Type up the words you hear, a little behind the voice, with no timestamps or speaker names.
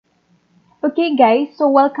Okay, guys, so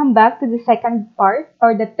welcome back to the second part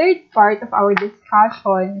or the third part of our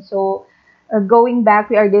discussion. Going back,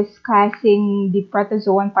 we are discussing the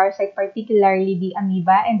protozoan parasite, particularly the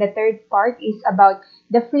amoeba, and the third part is about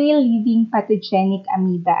the free-living pathogenic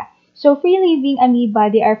amoeba. So, free-living amoeba,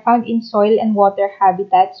 they are found in soil and water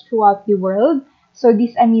habitats throughout the world. So,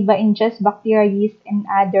 these amoeba ingest bacteria, yeast, and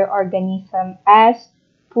other organisms as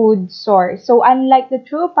food source. So, unlike the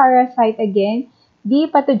true parasite again, the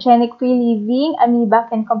pathogenic free-living amoeba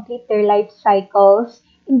can complete their life cycles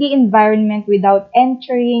in the environment without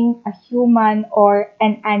entering a human or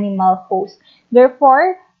an animal host.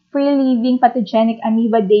 Therefore, free-living pathogenic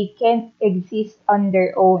amoeba, they can exist on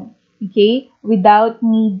their own, okay, without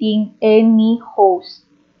needing any host.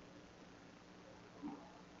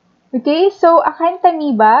 Okay, so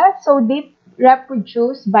acanthamoeba, so they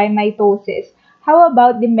reproduce by mitosis. How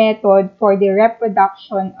about the method for the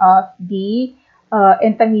reproduction of the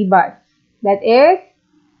entamoebas? That is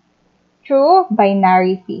through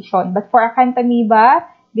binary fission. But for acanthamoeba,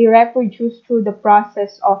 they reproduce through the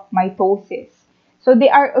process of mitosis. So they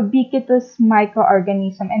are ubiquitous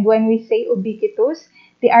microorganisms. And when we say ubiquitous,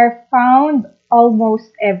 they are found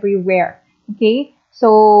almost everywhere. Okay?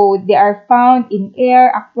 So they are found in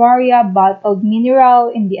air, aquaria, bottled mineral,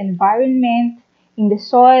 in the environment, in the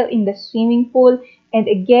soil, in the swimming pool. And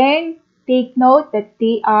again, take note that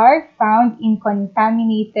they are found in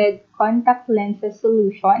contaminated contact lenses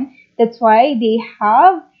solution. That's why they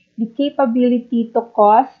have the capability to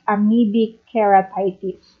cause amoebic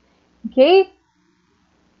keratitis. Okay?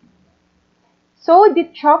 So the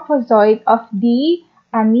trophozoite of the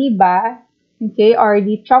amoeba, okay, or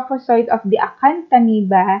the trophozoite of the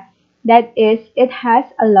acanthamoeba, that is, it has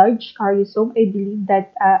a large caryosome. I believe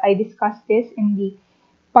that I discussed this in the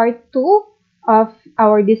part 2 of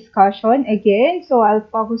our discussion again. So I'll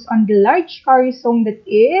focus on the large caryosome that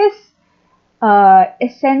is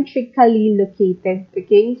eccentrically located.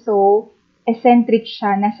 Okay? So, eccentric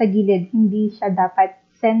siya, nasa gilid, hindi siya dapat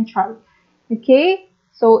central. Okay?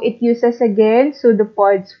 So, it uses again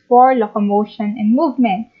pseudopods for locomotion and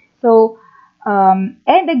movement. So,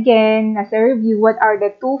 and again, as a review, what are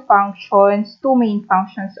the two main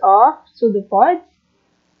functions of pseudopods?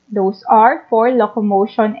 Those are for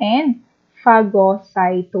locomotion and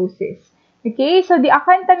phagocytosis. Okay, so the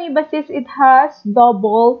acanthamoebasis, it has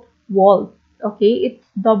double walled. Okay, it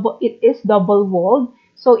is double walled.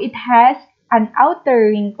 So it has an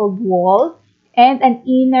outer wrinkled wall and an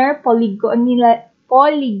inner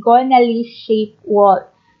polygonally shaped wall.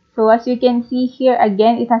 So as you can see here,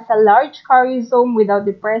 again, it has a large caryosome without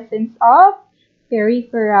the presence of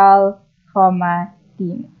peripheral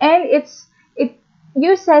chromatin. And it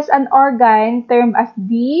uses an organ termed as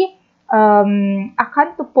the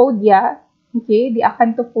acanthopodia, okay, the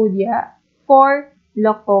acanthopodia for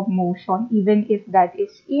locomotion, even if that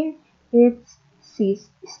is in its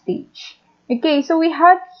cyst stage. Okay, so we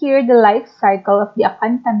have here the life cycle of the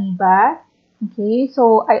acanthamoeba. Okay,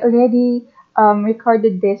 so I already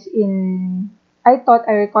recorded this I thought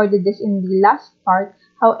I recorded this in the last part.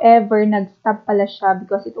 However, nag-stop pala siya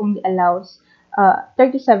because it only allows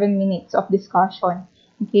 37 minutes of discussion.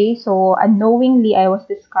 Okay, so unknowingly I was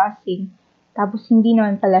discussing. Tapos hindi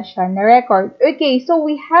naman pala siya na-record. Okay, so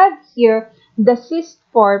we have here the cyst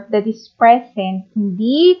form that is present in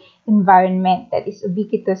the environment, that is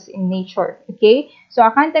ubiquitous in nature. Okay, so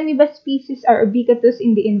acanthamoeba species are ubiquitous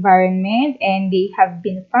in the environment and they have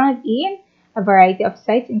been found in a variety of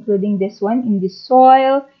sites, including this one, in the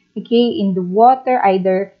soil, okay, in the water,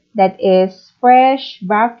 either that is fresh,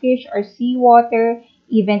 brackish, or seawater,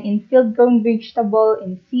 even in field-grown vegetable,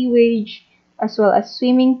 in sewage, as well as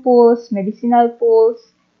swimming pools, medicinal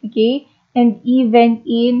pools, okay, and even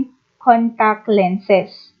in contact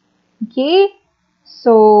lenses. Okay,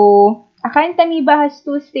 so acanthamoeba has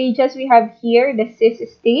two stages. We have here the cyst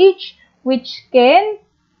stage, which can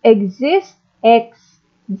exist,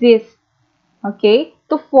 okay,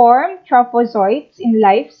 to form trophozoites in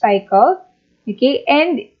life cycle, okay,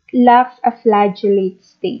 and lacks a flagellate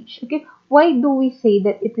stage. Okay, why do we say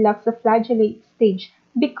that it lacks a flagellate stage?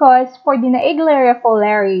 Because for the Naegleria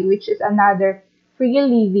fowleri, which is another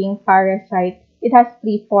free-living parasite, it has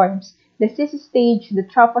three forms: the cyst stage, the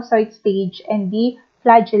trophozoite stage, and the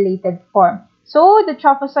flagellated form. So the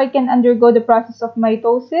trophozoite can undergo the process of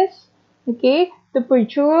mitosis, okay, to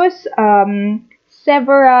produce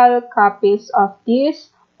several copies of this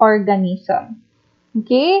organism.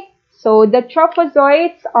 Okay, so the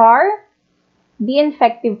trophozoites are the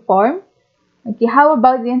infective form. Okay, how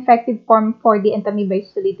about the infective form for the Entamoeba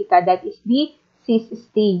histolytica? That is the cyst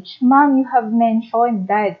stage. Ma'am, you have mentioned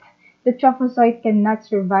that the trophozoite cannot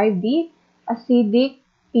survive the acidic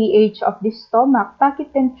pH of the stomach.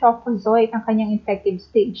 Bakit then trophozoite ang kanyang infective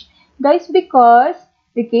stage? Guys, because,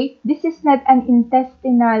 okay, this is not an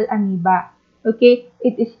intestinal amoeba. Okay,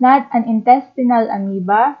 it is not an intestinal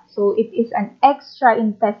amoeba, so it is an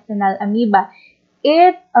extraintestinal amoeba.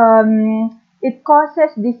 It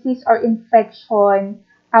causes disease or infection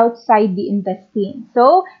outside the intestine.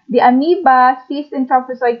 So, the amoeba, cyst, and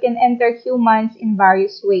trophozoite can enter humans in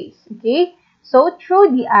various ways. Okay, so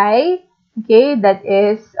through the eye, okay, that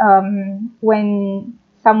is when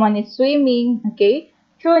someone is swimming, okay,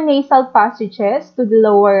 through nasal passages to the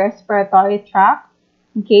lower respiratory tract,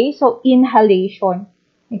 okay, so inhalation,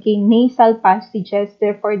 okay, nasal passages,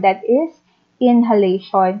 therefore that is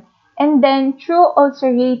inhalation. And then through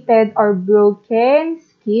ulcerated or broken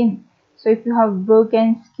skin. So if you have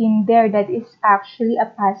broken skin there, that is actually a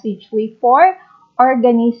passageway for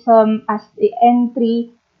organism as the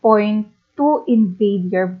entry point to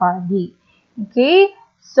invade your body. Okay,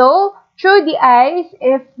 so through the eyes,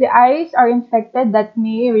 if the eyes are infected, that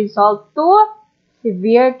may result to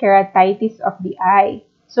severe keratitis of the eye.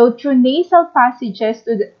 So through nasal passages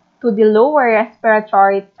to the lower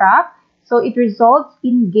respiratory tract, so it results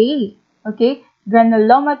in GAE, okay,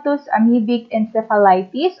 granulomatous amoebic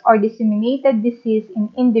encephalitis or disseminated disease in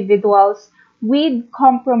individuals with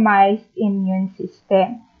compromised immune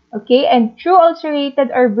system. Okay, and through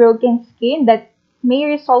ulcerated or broken skin, that may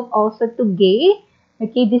result also to GAE,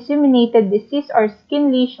 okay, disseminated disease or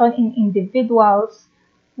skin lesion in individuals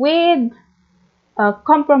with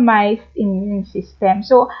compromised immune system.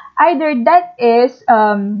 So either that is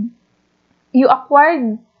you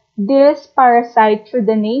acquired this parasite through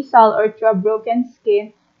the nasal or through a broken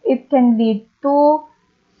skin, it can lead to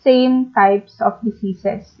same types of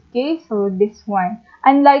diseases. Okay, so this one.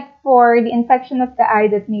 Unlike for the infection of the eye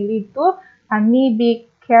that may lead to amoebic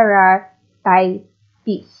keratitis.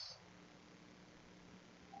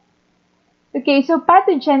 Okay, so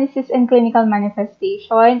pathogenesis and clinical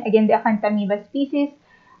manifestation. Again, the Acanthamoeba species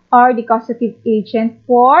are the causative agent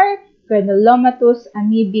for granulomatous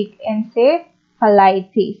amoebic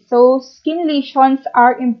encephalitis. So, skin lesions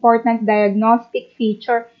are important diagnostic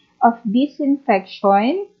feature of this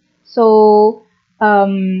infection. So,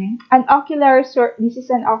 this is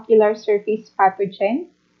an ocular surface pathogen.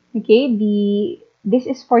 Okay, this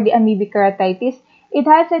is for the amoebic keratitis. It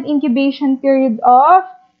has an incubation period of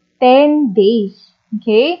 10 days.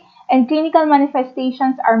 Okay? And clinical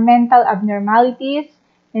manifestations are mental abnormalities,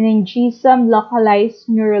 meningism, localized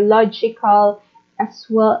neurological, as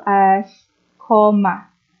well as coma.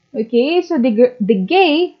 Okay? So the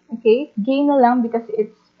GAE, okay, GAE na lang because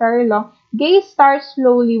it's very long. GAE starts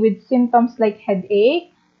slowly with symptoms like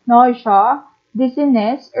headache, nausea,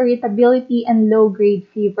 dizziness, irritability, and low-grade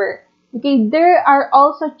fever. Okay, there are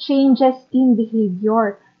also changes in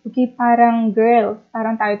behavior. Okay, parang girls,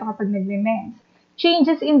 parang tayo to kapag nagme-mens.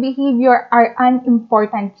 Changes in behavior are an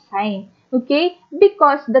important sign. Okay,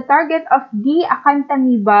 because the target of the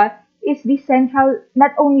Acanthamoeba is the central,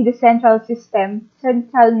 not only the central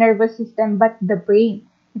nervous system, but the brain.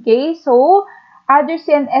 Okay, so other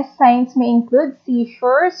CNS signs may include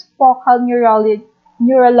seizures, focal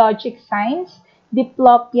neurologic signs,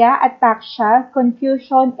 diplopia, ataxia,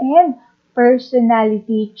 confusion, and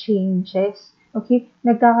personality changes. Okay?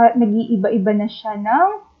 Nag-iiba-iba na siya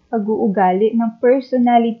ng pag-uugali, ng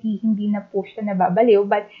personality, hindi na po siya nababaliw,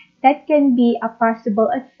 but that can be a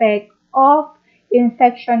possible effect of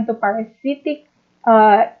infection to parasitic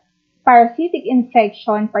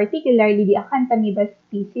infection, particularly the Acanthamoeba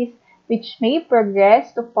species, which may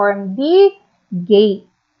progress to form the GAE.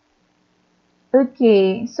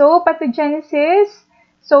 Okay, so pathogenesis.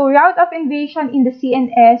 So route of invasion in the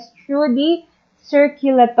CNS through the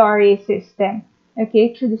circulatory system.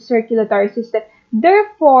 Okay, through the circulatory system.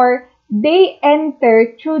 Therefore, they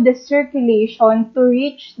enter through the circulation to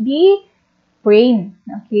reach the brain.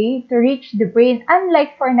 Okay, to reach the brain.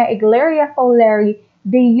 Unlike for Naegleria fowleri,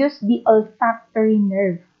 they use the olfactory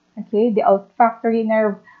nerve. Okay, the olfactory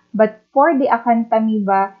nerve. But for the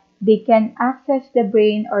Acanthamoeba, they can access the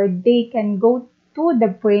brain or they can go to the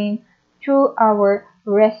brain through our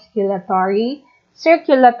circulatory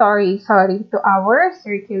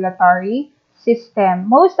system.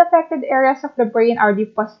 Most affected areas of the brain are the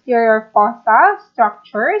posterior fossa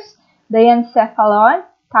structures, the encephalon,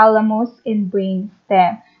 thalamus, and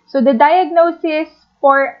brainstem. So the diagnosis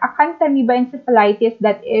for Acanthamoeba encephalitis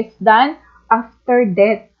that is done after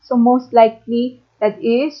death. So most likely that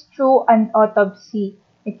is through an autopsy.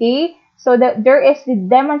 Okay, so there is the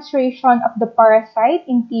demonstration of the parasite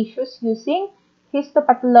in tissues using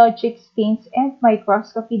histopathologic stains and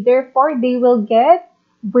microscopy. Therefore, they will get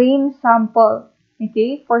brain sample,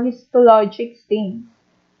 okay, for histologic stains.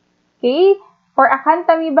 Okay? For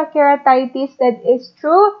acanthamoeba keratitis, that is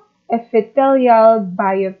through epithelial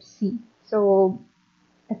biopsy. So,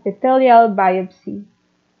 epithelial biopsy.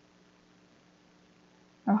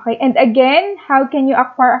 Okay, and again, how can you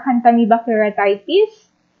acquire acanthamoeba keratitis?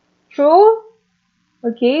 Through,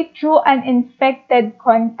 through an infected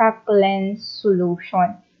contact lens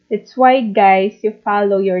solution. That's why, guys, you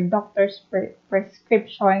follow your doctor's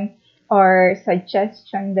prescription or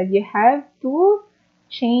suggestion that you have to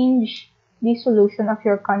change the solution of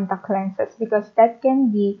your contact lenses because that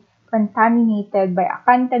can be contaminated by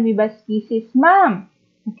acanthamoeba species. Ma'am,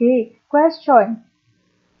 okay, question.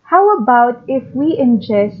 How about if we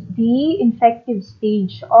ingest the infective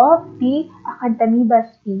stage of the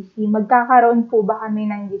acanthamoeba species? Magkakaroon po ba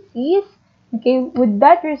kami ng disease? Okay, would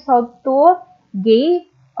that result to gay?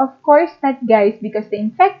 Of course not, guys, because the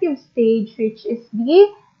infective stage, which is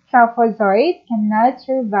the trophozoite, cannot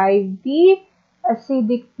survive the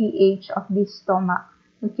acidic pH of the stomach.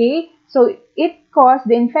 Okay, so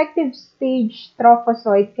the infective stage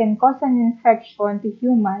trophozoite can cause an infection to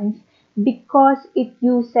humans because it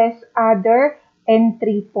uses other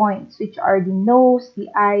entry points, which are the nose, the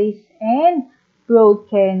eyes, and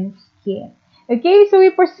broken skin. Okay, so we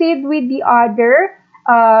proceed with the other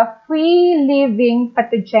free-living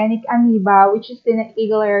pathogenic amoeba, which is the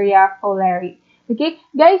Naegleria fowleri. Okay,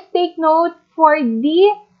 guys, take note for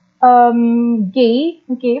the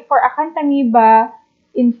for acanthamoeba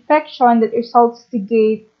infection that results to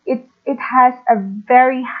gait, it has a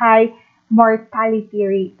very high mortality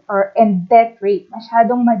rate and death rate.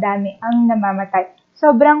 Masyadong madami ang namamatay.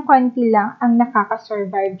 Sobrang konti lang ang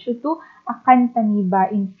nakakasurvive due to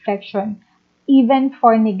acanthamoeba infection, even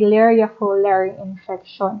for Naegleria fowleri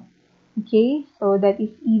infection. Okay, so that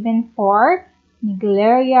is even for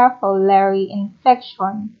Naegleria fowleri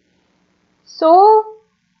infection. So,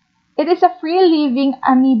 it is a free-living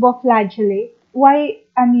amoeboflagellate. Why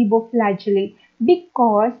amoeboflagellate?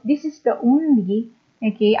 Because this is the only,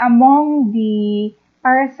 among the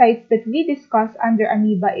parasites that we discussed under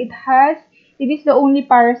amoeba, it is the only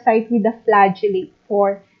parasite with a flagellate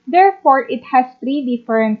form. Therefore, it has three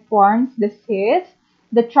different forms, the cyst,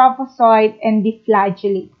 the trophozoite, and the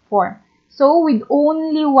flagellate form. So, with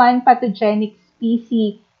only one pathogenic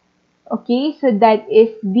species, so that is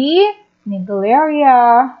the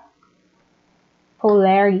Naegleria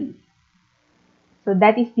fowleri. So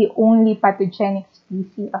that is the only pathogenic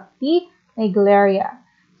species of the Naegleria.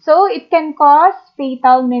 So it can cause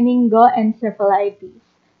fatal meningoencephalitis.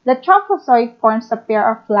 The trophozoite forms a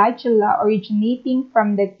pair of flagella originating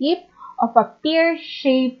from the tip of a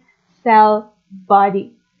pear-shaped cell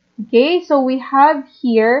body. Okay, so we have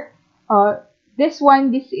here this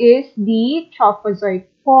is the trophozoite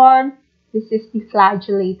form. This is the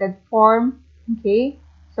flagellated form. Okay,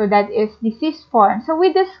 so that is the cyst form. So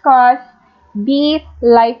we discussed the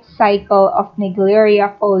life cycle of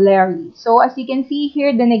Naegleria fowleri. So as you can see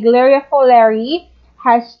here, the Naegleria fowleri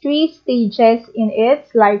has three stages in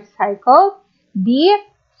its life cycle: the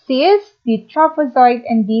cyst, the trophozoite,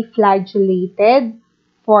 and the flagellated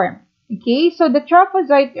form. Okay, so the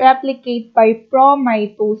trophozoite replicate by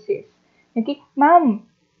promitosis. Okay, ma'am,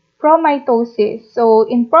 promitosis. So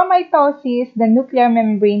in promitosis, the nuclear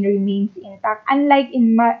membrane remains intact, unlike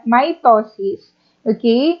in mitosis.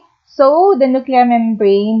 Okay, so the nuclear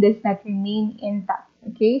membrane does not remain intact.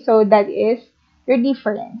 Okay, so that is your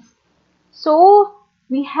difference. So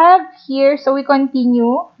we have here, so we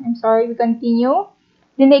continue. We continue.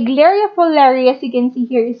 The Naegleria fowleri, as you can see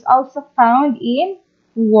here, is also found in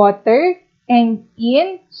water and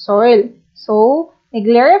in soil. So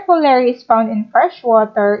Naegleria fowleri is found in fresh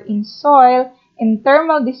water, in soil, in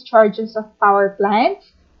thermal discharges of power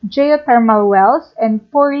plants, geothermal wells, and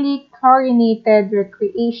poorly chlorinated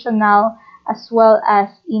recreational, as well as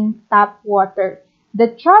in tap water.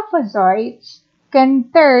 The trophozoites can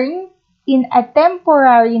turn in a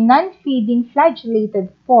temporary non-feeding flagellated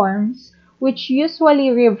forms, which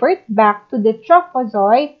usually revert back to the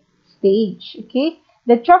trophozoite stage. Okay,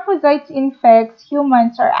 the trophozoites infects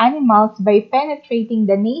humans or animals by penetrating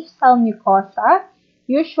the nasal mucosa,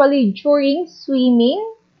 usually during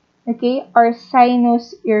swimming, or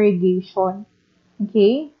sinus irrigation.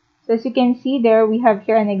 Okay, so as you can see there, we have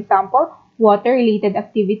here an example: water-related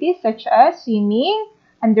activities such as swimming,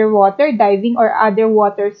 underwater diving, or other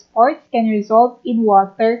water sports can result in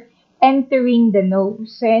water entering the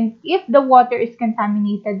nose. And if the water is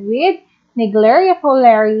contaminated with Naegleria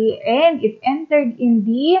fowleri and it entered in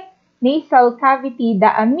the nasal cavity, the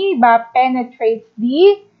amoeba penetrates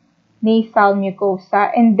the nasal mucosa,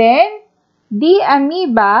 and then the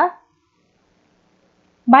amoeba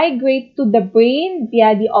migrate to the brain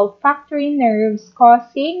via the olfactory nerves,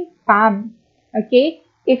 causing PAM. Okay?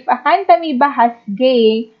 If Acanthamoeba has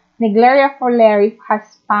GAY, Naegleria fowleri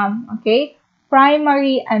has PAM. Okay?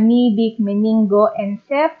 Primary amoebic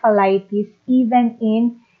meningoencephalitis even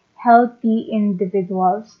in healthy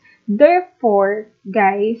individuals. Therefore,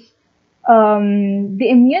 guys, the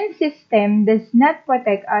immune system does not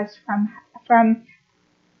protect us from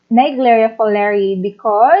Naegleria fowleri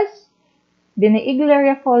because the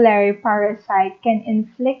Naegleria fowleri parasite can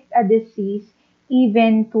inflict a disease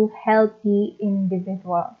even to healthy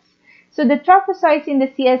individuals. So the trophozoites in the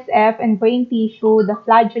CSF and brain tissue, the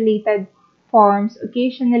flagellated forms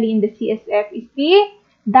occasionally in the CSF is the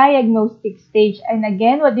diagnostic stage. And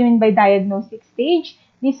again, what do you mean by diagnostic stage?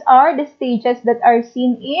 These are the stages that are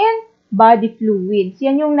seen in body fluids.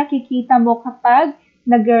 Yan yung nakikita mo kapag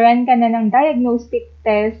nag-run ka na ng diagnostic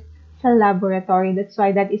test sa laboratory. That's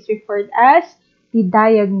why that is referred as the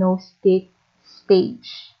diagnostic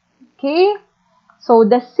stage. Okay? So,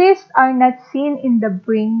 the cysts are not seen in the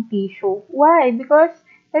brain tissue. Why? Because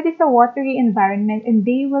that is a watery environment and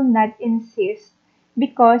they will not insist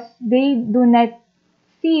because they do not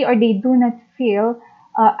see or they do not feel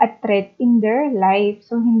a threat in their life.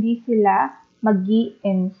 So, hindi sila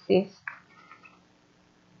mag-i-insist.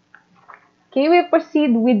 Okay, we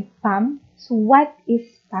proceed with PAM. So, what is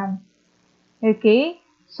PAM? Okay,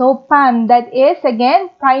 so PAM, that is,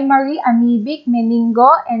 again, primary amoebic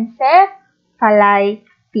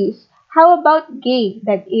meningoencephalitis. How about GAY?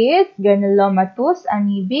 That is, granulomatous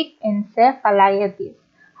amoebic encephalitis.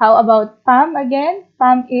 How about PAM again?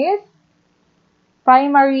 PAM is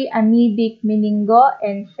primary amoebic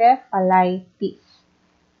meningoencephalitis.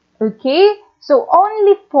 Okay, so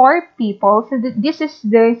only 4 people, so this is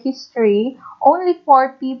the history, only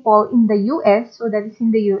 4 people in the US, so that is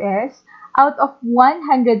in the US, out of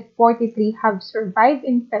 143 have survived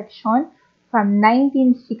infection from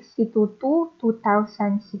 1962 to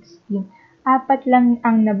 2016. 4 lang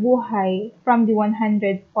ang nabuhay from the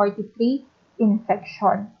 143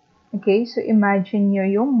 infection. Okay, so imagine nyo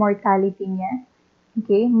yung mortality niya.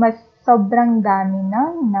 Okay, mas sobrang dami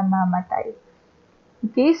nang namamatay.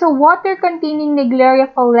 Okay, so water containing Naegleria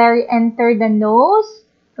fowleri enter the nose.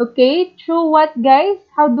 Okay, through what, guys?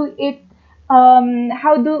 How do it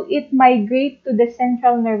migrate to the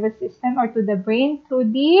central nervous system or to the brain? Through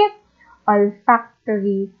the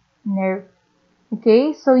olfactory nerve.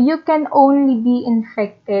 Okay, so you can only be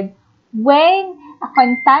infected when a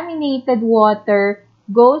contaminated water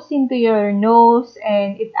goes into your nose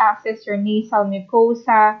and it accesses your nasal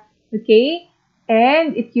mucosa. Okay,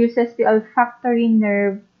 and it uses the olfactory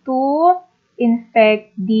nerve to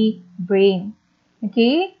infect the brain.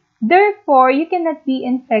 Okay? Therefore, you cannot be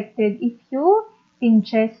infected if you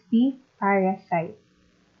ingest the parasite.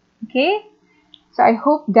 Okay? So, I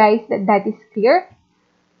hope, guys, that is clear.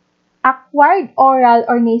 Acquired oral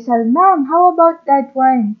or nasal. Ma'am, how about that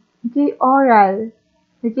one? Okay, oral.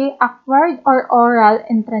 Okay, acquired or oral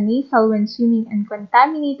intranasal when swimming in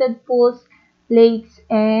contaminated pools, lakes,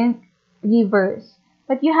 and rivers.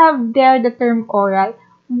 But you have there the term oral.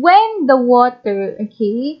 When the water,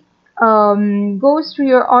 okay, goes through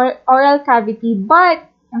your oral cavity, but,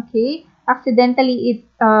 okay, accidentally it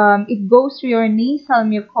goes through your nasal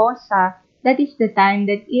mucosa, that is the time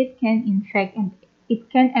that it can infect and it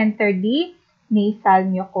can enter the nasal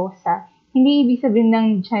mucosa. Hindi ibig sabihin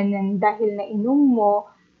ng dyan dahil na inom mo,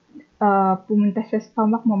 pumunta sa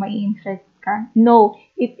stomach mo, mai-infect ka. No,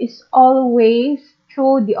 it is always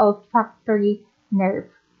through the olfactory nerve.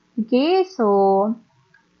 Okay, so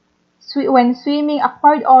when swimming,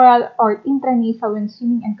 acquired oral or intranasal when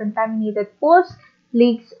swimming in contaminated pools,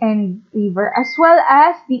 lakes, and river, as well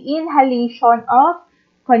as the inhalation of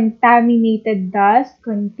contaminated dust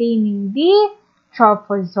containing the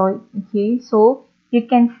trophozoite. Okay, so you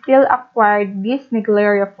can still acquire this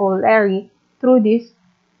Naegleria fowleri through this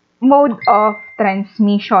mode of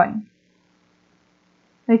transmission.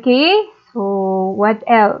 Okay, so what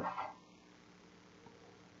else?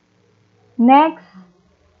 Next,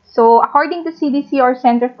 so according to CDC or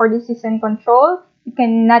Center for Disease and Control, you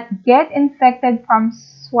cannot get infected from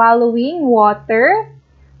swallowing water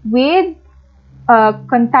with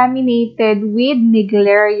contaminated with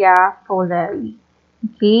Naegleria fowleri.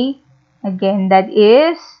 Okay, again, that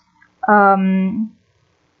is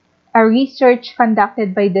a research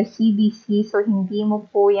conducted by the CDC, so hindi mo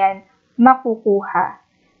po yan makukuha.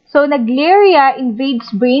 So, Naegleria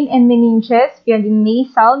invades brain and meninges via the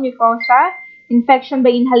nasal mucosa. Infection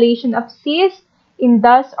by inhalation of cysts in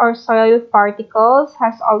dust or soil particles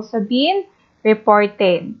has also been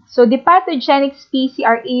reported. So, the pathogenic species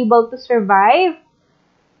are able to survive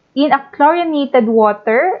in a chlorinated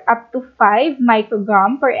water up to 5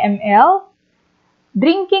 microgram per ml.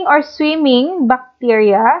 Drinking or swimming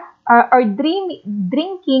bacteria or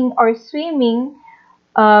drinking or swimming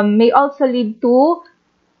may also lead to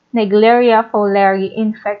Naegleria fowleri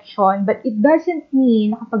infection. But it doesn't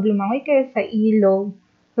mean na kapag lumangoy kayo sa ilog,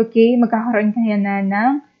 okay, magkakaroon kayo na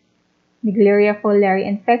ng Naegleria fowleri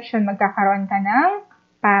infection, magkakaroon ka ng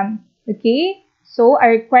PAM. Okay? So,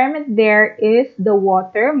 a requirement there is the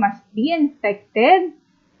water must be infected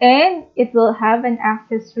and it will have an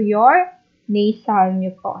access to your nasal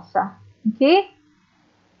mucosa. Okay?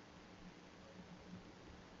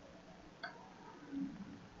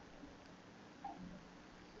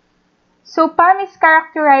 So, PAM is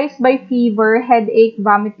characterized by fever, headache,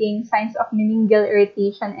 vomiting, signs of meningeal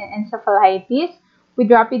irritation, and encephalitis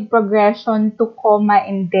with rapid progression to coma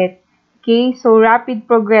and death. Okay, so rapid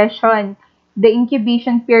progression. The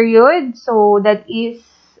incubation period, so that is,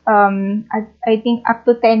 I think, up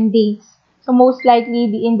to 10 days. So, most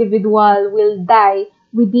likely, the individual will die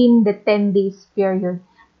within the 10 days period.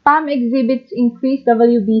 PAM exhibits increased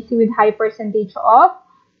WBC with high percentage of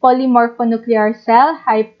polymorphonuclear cell,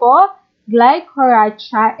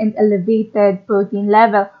 hypoglycoratia, and elevated protein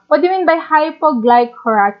level. What do you mean by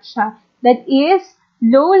hypoglycoratia? That is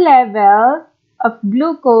low level of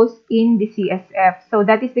glucose in the CSF. So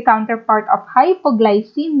that is the counterpart of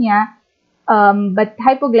hypoglycemia, but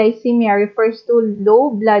hypoglycemia refers to low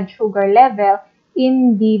blood sugar level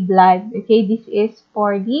in the blood. Okay, this is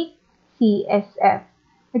for the CSF.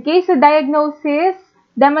 Okay, so diagnosis,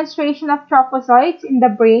 demonstration of trophozoites in the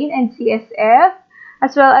brain and CSF,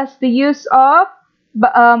 as well as the use of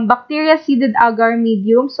bacteria-seeded agar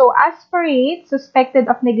medium. So aspirate suspected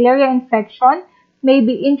of Naegleria infection may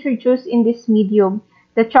be introduced in this medium.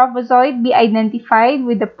 The trophozoite be identified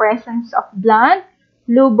with the presence of blunt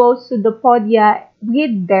lobopseudopodia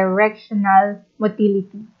with directional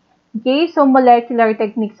motility. Okay, so molecular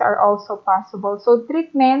techniques are also possible. So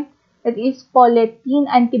treatment, that is polyethylene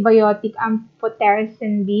antibiotic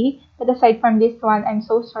amphotericin B. But aside from this one, I'm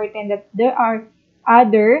so certain that there are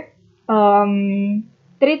other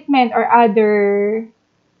treatment or other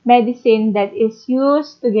medicine that is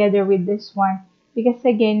used together with this one. Because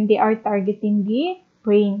again, they are targeting the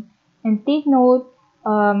brain. And take note,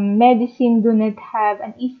 medicine do not have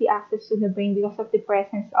an easy access to the brain because of the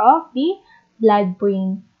presence of the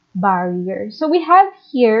blood-brain barrier. So we have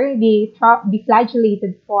here the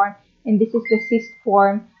flagellated form, and this is the cyst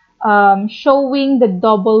form, showing the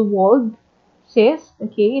double-walled cyst.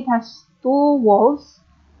 Okay, it has two walls,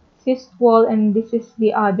 cyst wall, and this is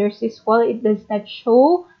the other cyst wall. It does not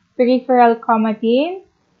show peripheral chromatin,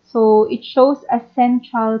 so it shows a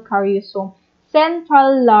central caryosome,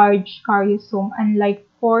 central large caryosome, unlike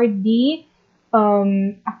for the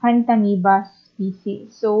Acanthamoeba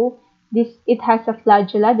species. So it has a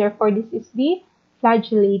flagella, therefore this is the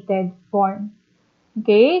flagellated form.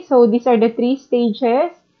 Okay, so these are the three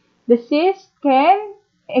stages. The cyst can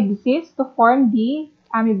exist to form the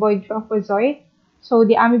amoeboid trophozoite. So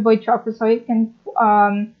the amoeboid trophozoite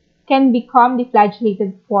can become the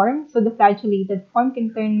flagellated form. So the flagellated form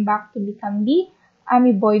can turn back to become the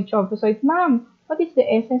amoeboid trophozoite. Ma'am, what is the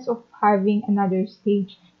essence of having another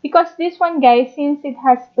stage? Because this one, guys, since it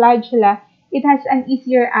has flagella, it has an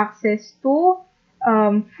easier access to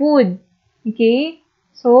food. Okay?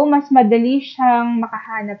 So, mas madali siyang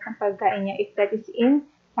makahanap ng pagkain niya if that is in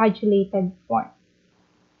flagellated form.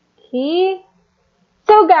 Okay?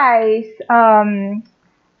 So, guys,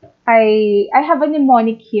 I have a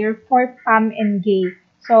mnemonic here for PAM and GAY.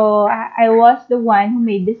 So, I was the one who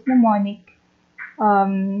made this mnemonic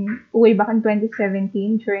way back in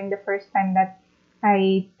 2017 during the first time that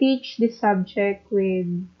I teach this subject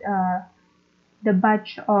with the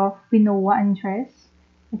batch of Pinoa Andres.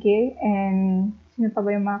 Okay, and sino pa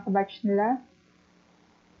ba yung mga kabatch nila?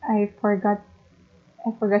 I forgot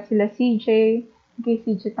sila CJ, okay,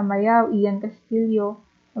 CJ Tamayaw, Ian Castillo,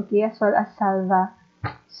 okay, as well as Salva.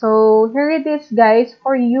 So, here it is, guys,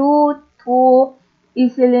 for you to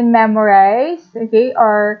easily memorize, okay,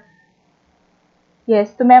 or,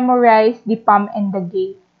 yes, to memorize the PAM and the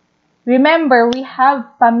GAY. Remember, we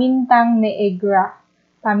have pamintang negra,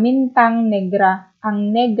 pamintang negra,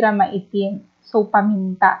 ang negra maitim. So,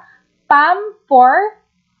 paminta. PAM for,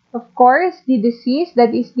 of course, the disease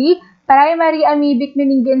that is the primary amoebic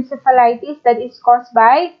meningoencephalitis that is caused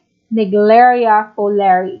by Naegleria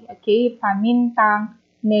fowleri. Okay, pamintang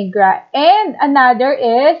negra. And another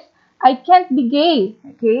is, I can't be gay.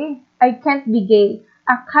 Okay, I can't be gay.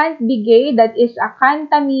 I can't be gay, that is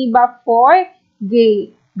Acanthamoeba for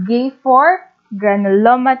gay. Gay for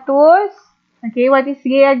granulomatous. Okay, what is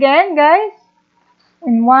gay again, guys?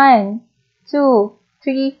 And 1, 2,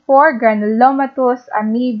 3, 4, granulomatous,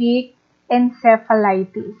 amoebic,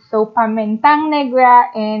 encephalitis. So, pamentang negra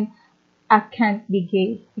and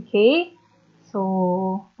acanthidae. Okay?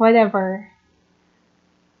 So, whatever.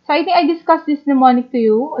 So, I think I discussed this mnemonic to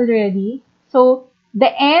you already. So, the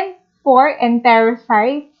N for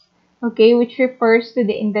enterocytes, okay, which refers to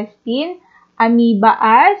the intestine. Amoeba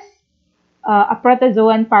as a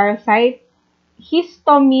protozoan parasite.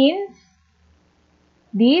 Histamines,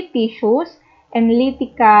 the tissues, and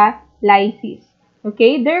Litica lysis.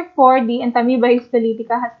 Okay, therefore, the Entamoeba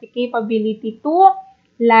histolytica has the capability to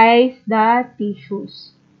lyse the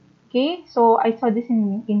tissues. Okay, so I saw this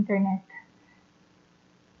in internet.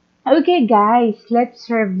 Okay, guys, let's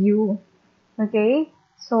review. Okay,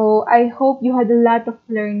 so I hope you had a lot of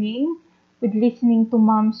learning with listening to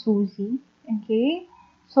Mom Susie. Okay,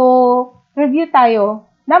 so review tayo.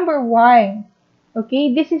 Number 1.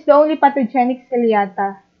 Okay, this is the only pathogenic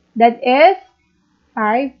ciliata. That is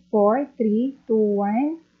 5, 4, 3, 2,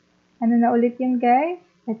 1. Ano na ulit yun, guys?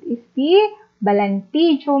 That is the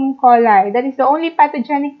Balantidium coli. That is the only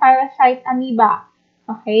pathogenic parasite amoeba.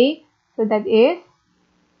 Okay? So that is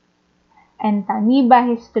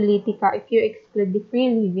Entamoeba histolytica if you exclude the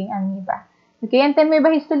free-living amoeba. Okay,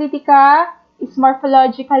 Entamoeba histolytica is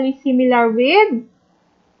morphologically similar with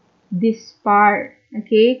dispar.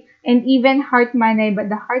 Okay, and even Hartmanni, but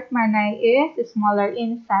the Hartmanni is smaller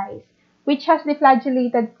in size, which has the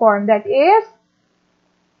flagellated form, that is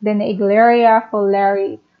the Naegleria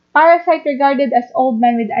fowleri. Parasite regarded as old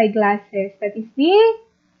man with eyeglasses, that is the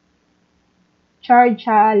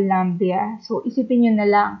Charja lamblia. So, isipin nyo na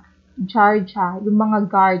lang, Charja, yung mga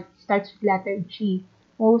guard, starts with letter G.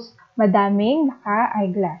 Most madaming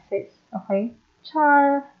naka-eyeglasses. Okay?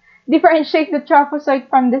 Char. Differentiate the trophozoite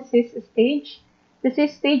from the cyst stage. The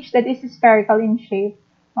cyst stage, that is spherical in shape.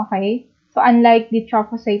 Okay? So, unlike the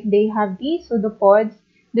trophozoite, they have the pseudopods.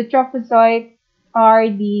 The trophozoite are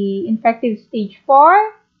the infective stage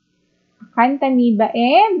 4, Acanthamoeba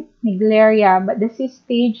and Naegleria, but the cyst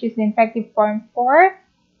stage is the infective form for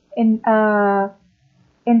Entamoeba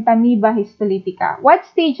histolytica. What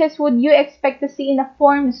stages would you expect to see in a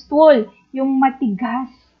form stool? Yung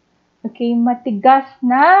matigas. Okay, matigas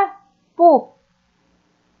na poop.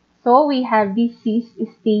 So, we have the cyst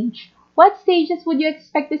stage. What stages would you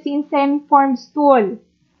expect to see in semi-form stool?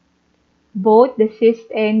 Both the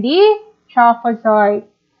cyst and the trophozoite.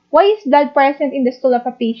 Why is blood present in the stool of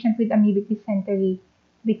a patient with amoebic dysentery?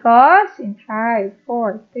 Because in 5,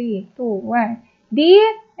 4, 3, 2, 1, the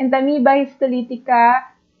Entamoeba histolytica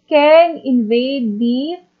can invade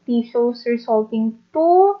the tissues resulting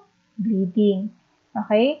to bleeding.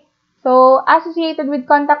 Okay? So, associated with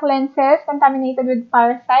contact lenses contaminated with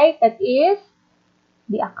parasite, that is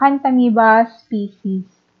the Acanthamoeba species.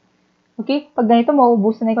 Okay? Pag ganito,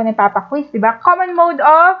 mauubusan na ikaw ng papa-quiz, diba? Common mode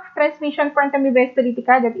of transmission for Entamoeba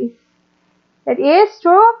histolytica, that is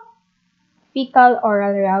through fecal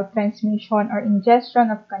oral route transmission or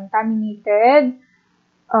ingestion of contaminated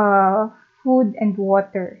food and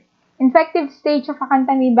water. Infective stage of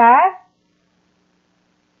Acanthamoeba,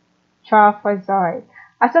 trophozoite.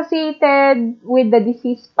 Associated with the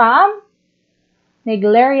disease PAM,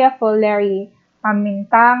 Naegleria fowleri,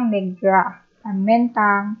 pamentang negra,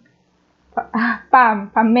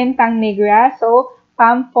 pamentang negra, so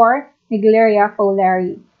PAM for Naegleria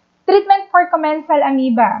fowleri. Treatment for commensal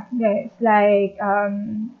amoeba, guys, like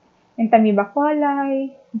Entamoeba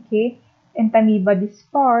coli, okay, Entamoeba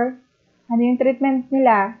dispar. Ano yung treatment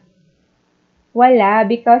nila? Wala,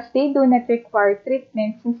 because they do not require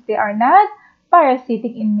treatment since they are not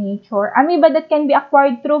parasitic in nature. Amoeba that can be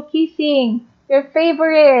acquired through kissing, your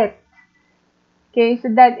favorite. Okay, so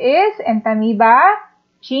that is Entamoeba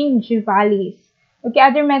gingivalis. Okay,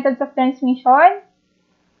 other methods of transmission,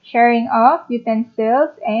 sharing of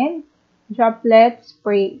utensils and droplet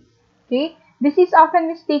sprays. Okay, this is often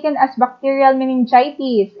mistaken as bacterial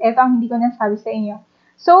meningitis. Ito ang hindi ko nasabi sa inyo.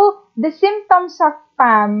 So, the symptoms of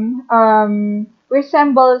PAM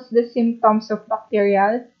resembles the symptoms of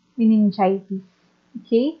bacterial meningitis.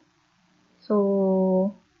 Okay?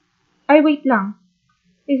 So, wait lang.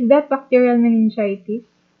 Is that bacterial meningitis?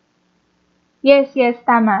 Yes,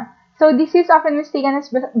 tama. So, this is often mistaken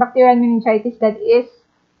as bacterial meningitis, that is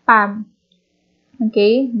PAM.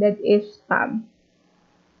 Okay? That is PAM.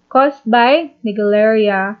 Caused by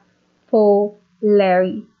Naegleria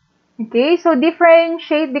fowleri. Okay, so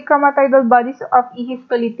differentiate the chromatoidal bodies of E.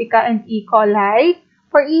 histolytica and E. coli.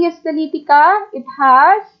 For E. histolytica, it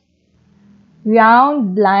has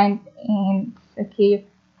round, blunt ends. Okay,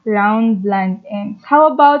 round, blunt ends. How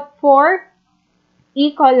about for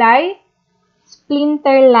E. coli?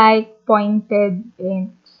 splinter-like pointed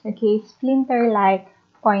ends. Okay, splinter-like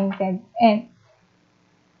pointed ends.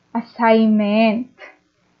 Assignment.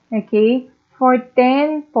 Okay, for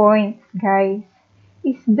 10 points, guys.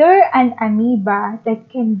 Is there an amoeba that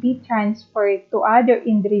can be transferred to other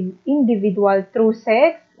individual through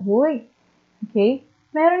sex? Uy, okay.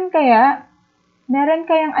 Meron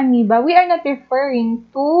kayang amoeba? We are not referring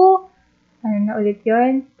to, ano na ulit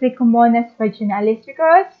yun? Trichomonas vaginalis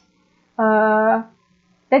because uh,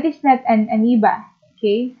 that is not an amoeba.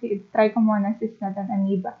 Okay? Si Trichomonas is not an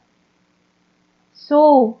amoeba.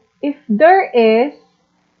 So, if there is,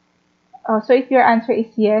 so if your answer is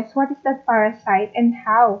yes, what is that parasite and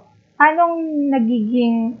how? Paano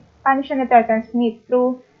siya natatransmit?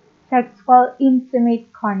 Through sexual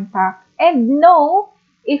intimate contact. And no,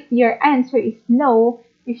 if your answer is no,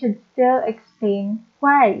 you should still explain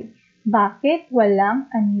why. Bakit walang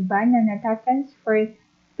amoeba na natatransfer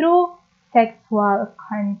through sexual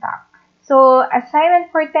contact? So,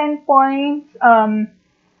 assignment for 10 points,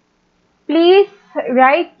 please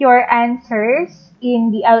write your answers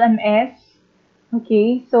in the LMS.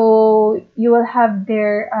 Okay, so you will have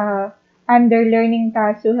their under learning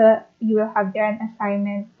tasks, you will have there an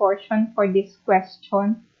assignment portion for this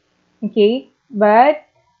question. Okay, but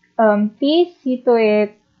please see to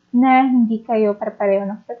it na hindi kayo pare-pareho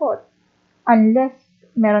ng sagot. Unless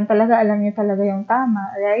meron talaga, alam nyo talaga yung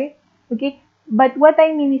tama, right? Okay, but what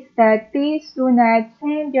I mean is that please do not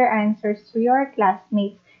send your answers to your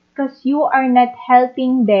classmates because you are not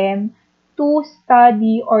helping them to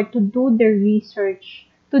study or to do the research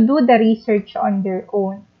on their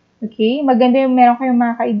own. Okay? Maganda yung meron kayong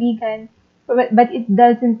mga kaibigan, but it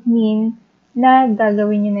doesn't mean na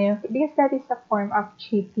gagawin nyo na yun because that is a form of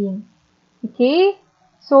cheating. Okay?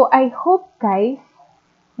 So, I hope guys,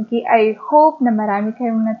 okay, I hope na marami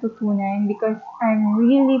kayong natutunan because I'm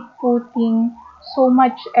really putting so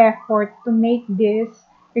much effort to make this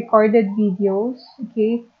recorded videos,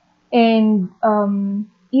 okay? And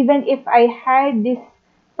even if I had this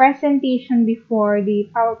presentation before, the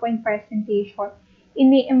PowerPoint presentation,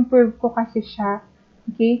 ini-improve ko kasi siya,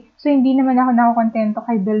 okay? So, hindi naman ako nakokontento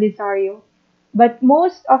kay Belisario. But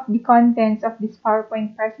most of the contents of this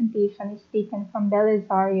PowerPoint presentation is taken from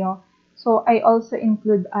Belisario. So, I also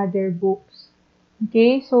include other books.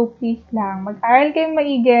 Okay? So, please lang, mag-aral kayong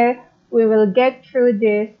maigi. We will get through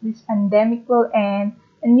this. This pandemic will end.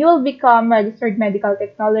 And you will become registered medical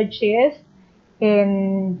technologist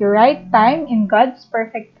in the right time, in God's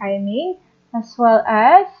perfect timing, as well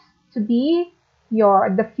as to be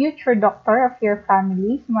the future doctor of your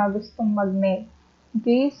family sa mga gustong mag-med.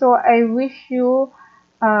 Okay? So, I wish you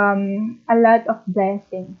a lot of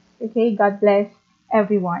blessings. Okay? God bless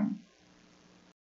everyone.